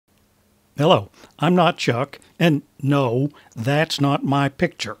Hello, I'm not Chuck, and no, that's not my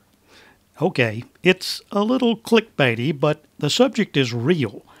picture. Okay, it's a little clickbaity, but the subject is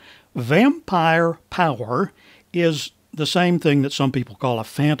real. Vampire power is the same thing that some people call a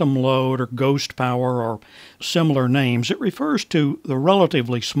phantom load or ghost power or similar names. It refers to the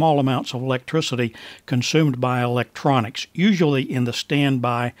relatively small amounts of electricity consumed by electronics, usually in the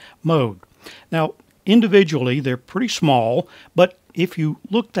standby mode. Now, individually, they're pretty small, but if you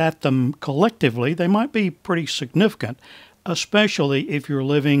looked at them collectively, they might be pretty significant, especially if you're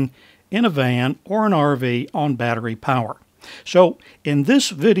living in a van or an RV on battery power. So in this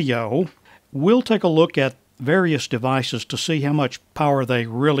video, we'll take a look at various devices to see how much power they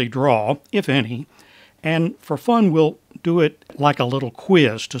really draw, if any, and for fun we'll do it like a little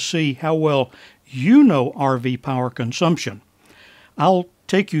quiz to see how well you know RV power consumption. I'll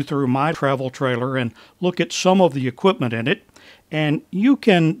take you through my travel trailer and look at some of the equipment in it, and you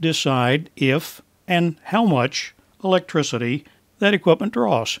can decide if and how much electricity that equipment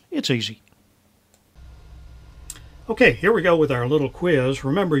draws. It's easy. Okay, here we go with our little quiz.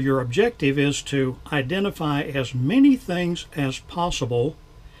 Remember, your objective is to identify as many things as possible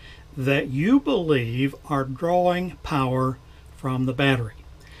that you believe are drawing power from the battery.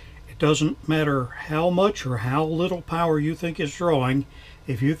 It doesn't matter how much or how little power you think it's drawing.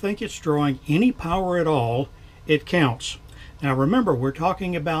 If you think it's drawing any power at all, it counts. Now remember, we're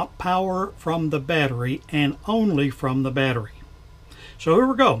talking about power from the battery and only from the battery. So here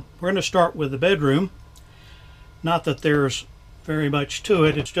we go. We're going to start with the bedroom. Not that there's very much to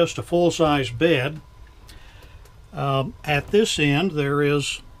it, it's just a full-size bed. At this end there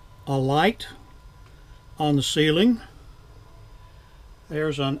is a light on the ceiling.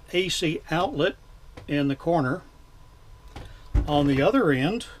 There's an AC outlet in the corner. On the other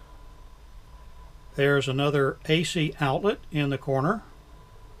end there's another AC outlet in the corner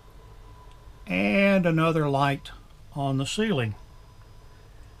and another light on the ceiling.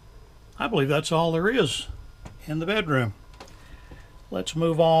 I believe that's all there is in the bedroom. Let's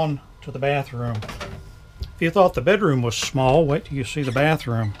move on to the bathroom. If you thought the bedroom was small, wait till you see the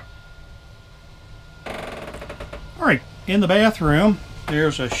bathroom. Alright, in the bathroom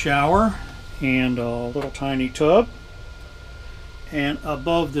there's a shower and a little tiny tub, and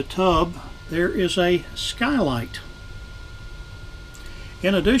above the tub there is a skylight.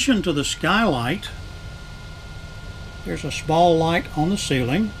 In addition to the skylight, there's a small light on the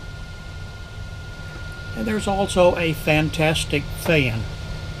ceiling, and there's also a fantastic fan.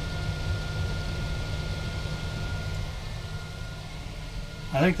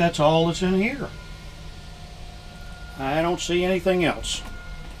 I think that's all that's in here. I don't see anything else.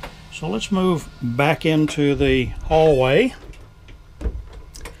 So let's move back into the hallway.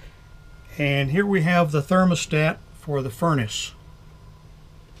 And here we have the thermostat for the furnace.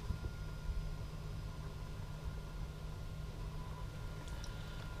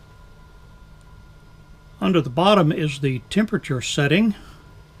 Under the bottom is the temperature setting,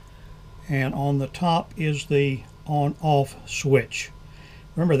 and on the top is the on-off switch.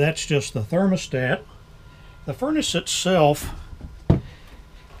 Remember, that's just the thermostat. The furnace itself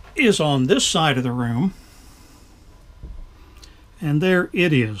is on this side of the room, and there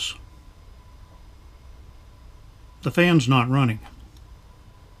it is. The fan's not running.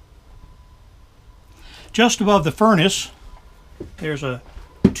 Just above the furnace there's a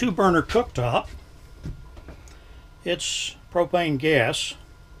 2-burner cooktop. It's propane gas.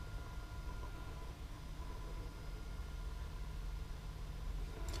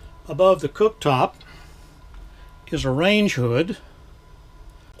 Above the cooktop is a range hood.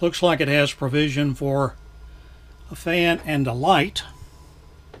 Looks like it has provision for a fan and a light.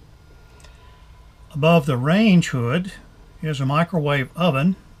 Above the range hood is a microwave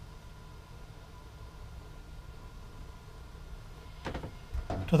oven.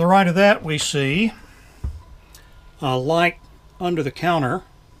 To the right of that we see a light under the counter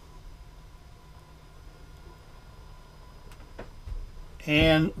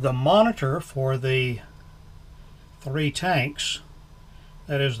and the monitor for the 3 tanks.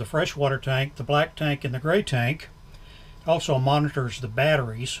 That is the freshwater tank, the black tank, and the gray tank. It also monitors the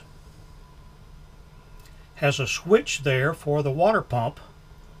batteries. Has a switch there for the water pump.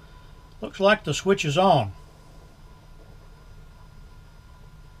 Looks like the switch is on.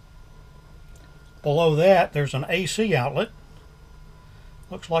 Below that there's an AC outlet.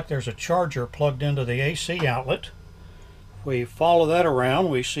 Looks like there's a charger plugged into the AC outlet. If we follow that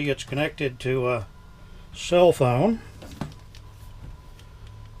around, we see it's connected to a cell phone.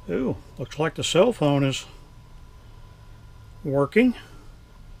 Ooh, looks like the cell phone is working.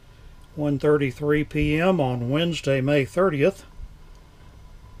 1:33 p.m. on Wednesday, May 30th.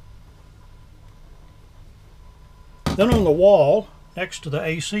 Then on the wall, next to the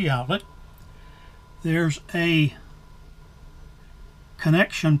AC outlet, there's a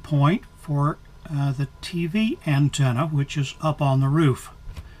connection point for the TV antenna, which is up on the roof.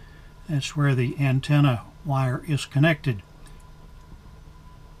 That's where the antenna wire is connected.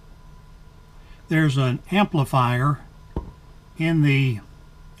 There's an amplifier in the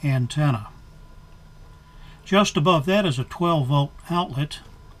antenna. Just above that is a 12-volt outlet,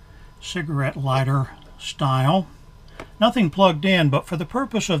 cigarette lighter style. Nothing plugged in, but for the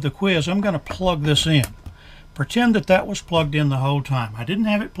purpose of the quiz, I'm going to plug this in. Pretend that that was plugged in the whole time. I didn't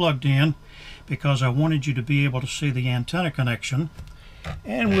have it plugged in because I wanted you to be able to see the antenna connection.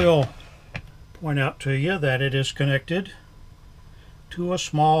 And we'll point out to you that it is connected to a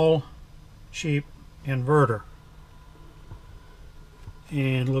small, cheap inverter.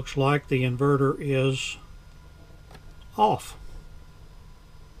 And looks like the inverter is off.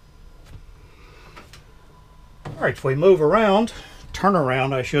 Alright, if we move around, turn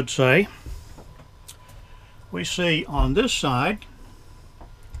around I should say, we see on this side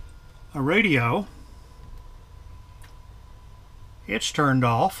a radio. It's turned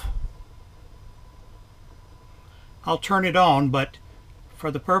off. I'll turn it on, but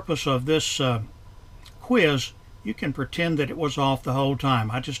for the purpose of this quiz, you can pretend that it was off the whole time.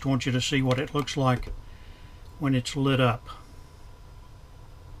 I just want you to see what it looks like when it's lit up.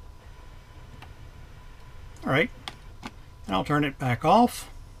 Alright, and I'll turn it back off.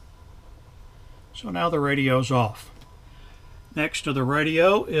 So now the radio's off. Next to the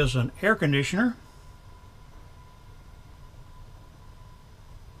radio is an air conditioner.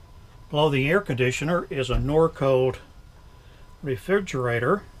 Below the air conditioner is a Norcold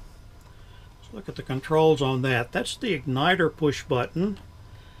refrigerator. Let's look at the controls on that. That's the igniter push button.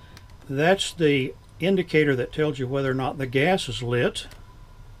 That's the indicator that tells you whether or not the gas is lit.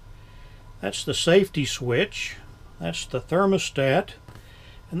 That's the safety switch. That's the thermostat.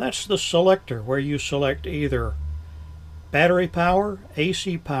 And that's the selector, where you select either battery power,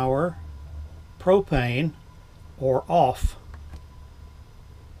 AC power, propane, or off.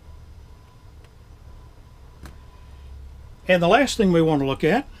 And the last thing we want to look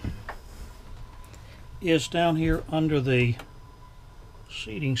at is down here under the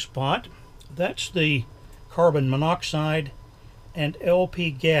seating spot. That's the carbon monoxide and LP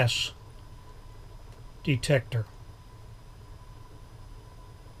gas detector.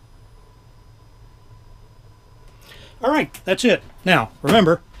 Alright, that's it. Now,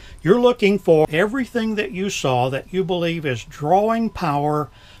 remember, you're looking for everything that you saw that you believe is drawing power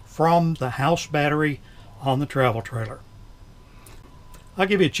from the house battery on the travel trailer. I'll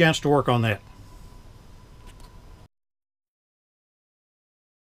give you a chance to work on that.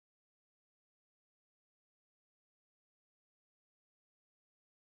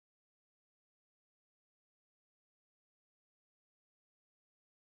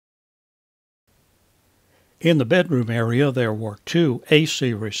 In the bedroom area, there were 2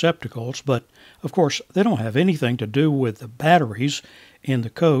 AC receptacles, but of course they don't have anything to do with the batteries in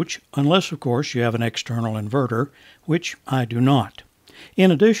the coach, unless of course you have an external inverter, which I do not. In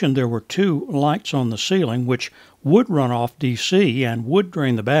addition, there were 2 lights on the ceiling which would run off DC and would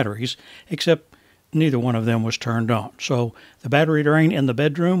drain the batteries, except neither one of them was turned on. So the battery drain in the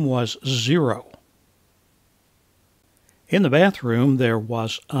bedroom was 0. In the bathroom, there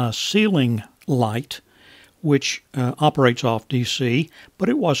was a ceiling light which operates off DC, but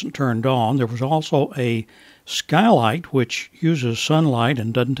it wasn't turned on. There was also a skylight, which uses sunlight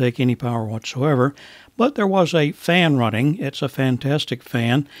and doesn't take any power whatsoever, but there was a fan running. It's a fantastic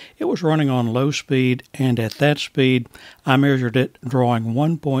fan. It was running on low speed, and at that speed, I measured it drawing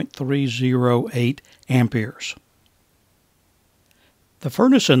 1.308 amperes. The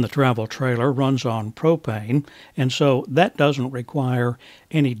furnace in the travel trailer runs on propane, and so that doesn't require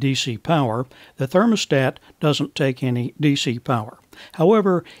any DC power. The thermostat doesn't take any DC power.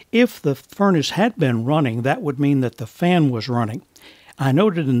 However, if the furnace had been running, that would mean that the fan was running. I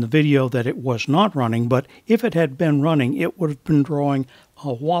noted in the video that it was not running, but if it had been running, it would have been drawing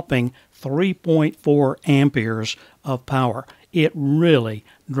a whopping 3.4 amperes of power. It really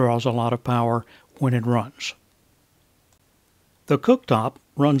draws a lot of power when it runs. The cooktop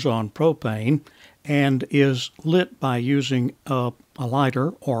runs on propane and is lit by using a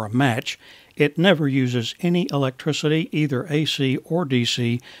lighter or a match. It never uses any electricity, either AC or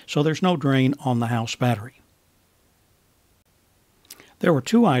DC, so there's no drain on the house battery. There were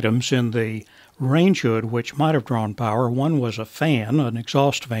 2 items in the range hood which might have drawn power. One was a fan, an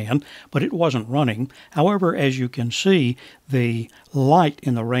exhaust fan, but it wasn't running. However, as you can see, the light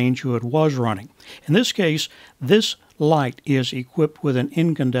in the range hood was running. In this case, this light is equipped with an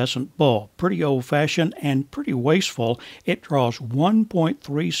incandescent bulb. Pretty old-fashioned and pretty wasteful. It draws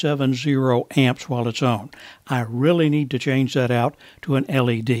 1.370 amps while it's on. I really need to change that out to an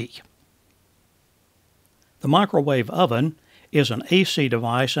LED. The microwave oven is an AC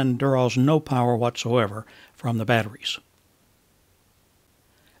device and draws no power whatsoever from the batteries.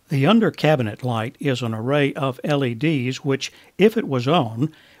 The under cabinet light is an array of LEDs which, if it was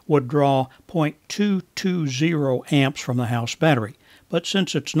on, would draw 0.220 amps from the house battery. But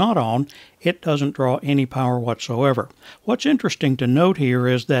since it's not on, it doesn't draw any power whatsoever. What's interesting to note here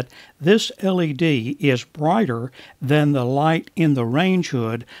is that this LED is brighter than the light in the range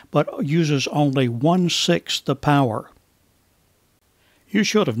hood, but uses only 1/6 the power. You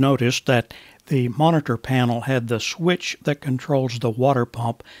should have noticed that the monitor panel had the switch that controls the water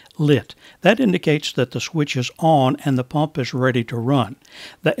pump lit. That indicates that the switch is on and the pump is ready to run.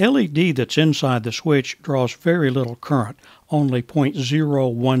 The LED that's inside the switch draws very little current, only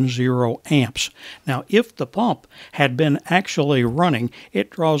 0.010 amps. Now, if the pump had been actually running, it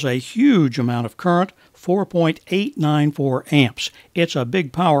draws a huge amount of current, 4.894 amps. It's a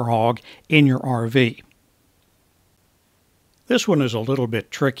big power hog in your RV. This one is a little bit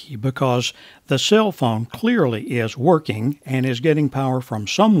tricky because the cell phone clearly is working and is getting power from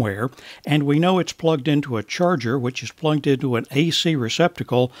somewhere, and we know it's plugged into a charger which is plugged into an AC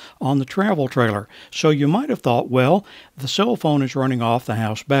receptacle on the travel trailer. So you might have thought, well, the cell phone is running off the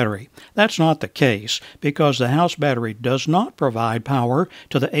house battery. That's not the case because the house battery does not provide power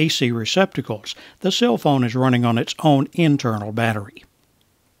to the AC receptacles. The cell phone is running on its own internal battery.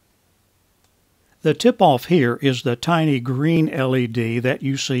 The tip-off here is the tiny green LED that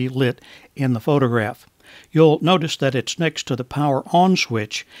you see lit in the photograph. You'll notice that it's next to the power on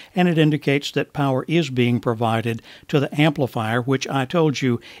switch, and it indicates that power is being provided to the amplifier, which I told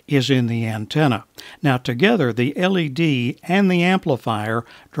you is in the antenna. Now together, the LED and the amplifier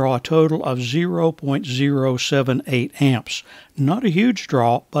draw a total of 0.078 amps. Not a huge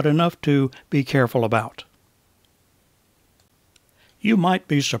draw, but enough to be careful about. You might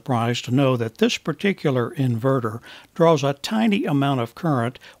be surprised to know that this particular inverter draws a tiny amount of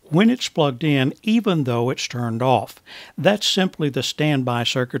current when it's plugged in, even though it's turned off. That's simply the standby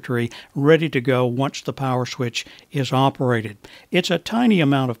circuitry ready to go once the power switch is operated. It's a tiny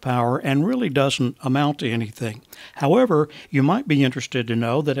amount of power and really doesn't amount to anything. However, you might be interested to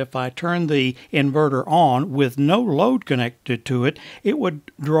know that if I turn the inverter on with no load connected to it, it would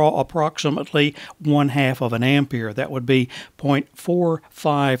draw approximately 1/2 of an ampere. That would be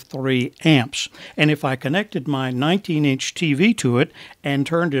 0.453 amps. And if I connected my 19-inch TV to it and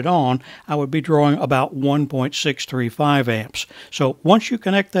turned it on, I would be drawing about 1.635 amps. So once you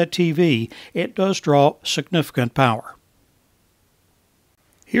connect that TV, it does draw significant power.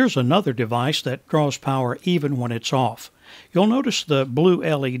 Here's another device that draws power even when it's off. You'll notice the blue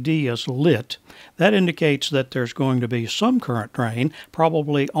LED is lit. That indicates that there's going to be some current drain,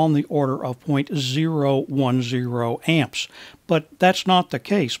 probably on the order of 0.010 amps. But that's not the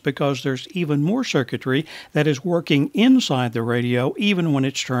case because there's even more circuitry that is working inside the radio even when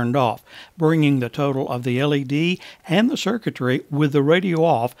it's turned off, bringing the total of the LED and the circuitry with the radio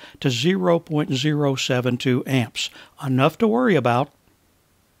off to 0.072 amps. Enough to worry about.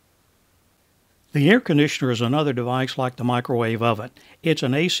 The air conditioner is another device like the microwave oven. It's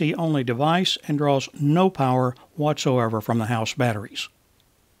an AC-only device and draws no power whatsoever from the house batteries.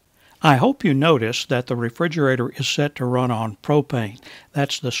 I hope you notice that the refrigerator is set to run on propane.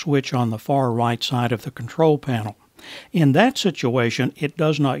 That's the switch on the far right side of the control panel. In that situation, it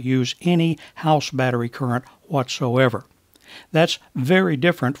does not use any house battery current whatsoever. That's very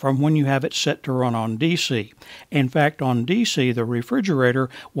different from when you have it set to run on DC. In fact, on DC, the refrigerator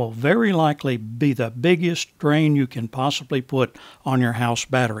will very likely be the biggest drain you can possibly put on your house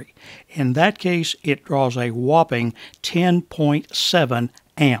battery. In that case, it draws a whopping 10.7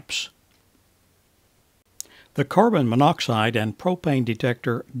 amps. The carbon monoxide and propane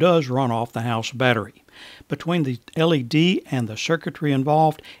detector does run off the house battery. Between the LED and the circuitry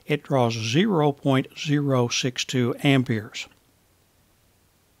involved, it draws 0.062 amperes.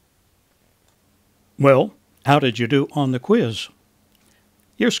 Well, how did you do on the quiz?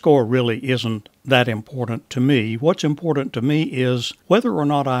 Your score really isn't that important to me. What's important to me is whether or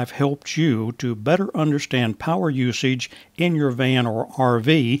not I've helped you to better understand power usage in your van or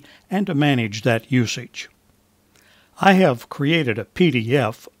RV and to manage that usage. I have created a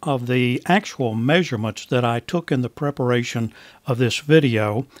PDF of the actual measurements that I took in the preparation of this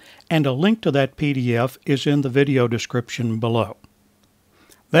video, and a link to that PDF is in the video description below.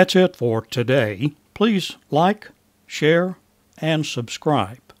 That's it for today. Please like, share, and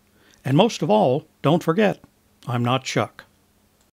subscribe. And most of all, don't forget, I'm not Chuck.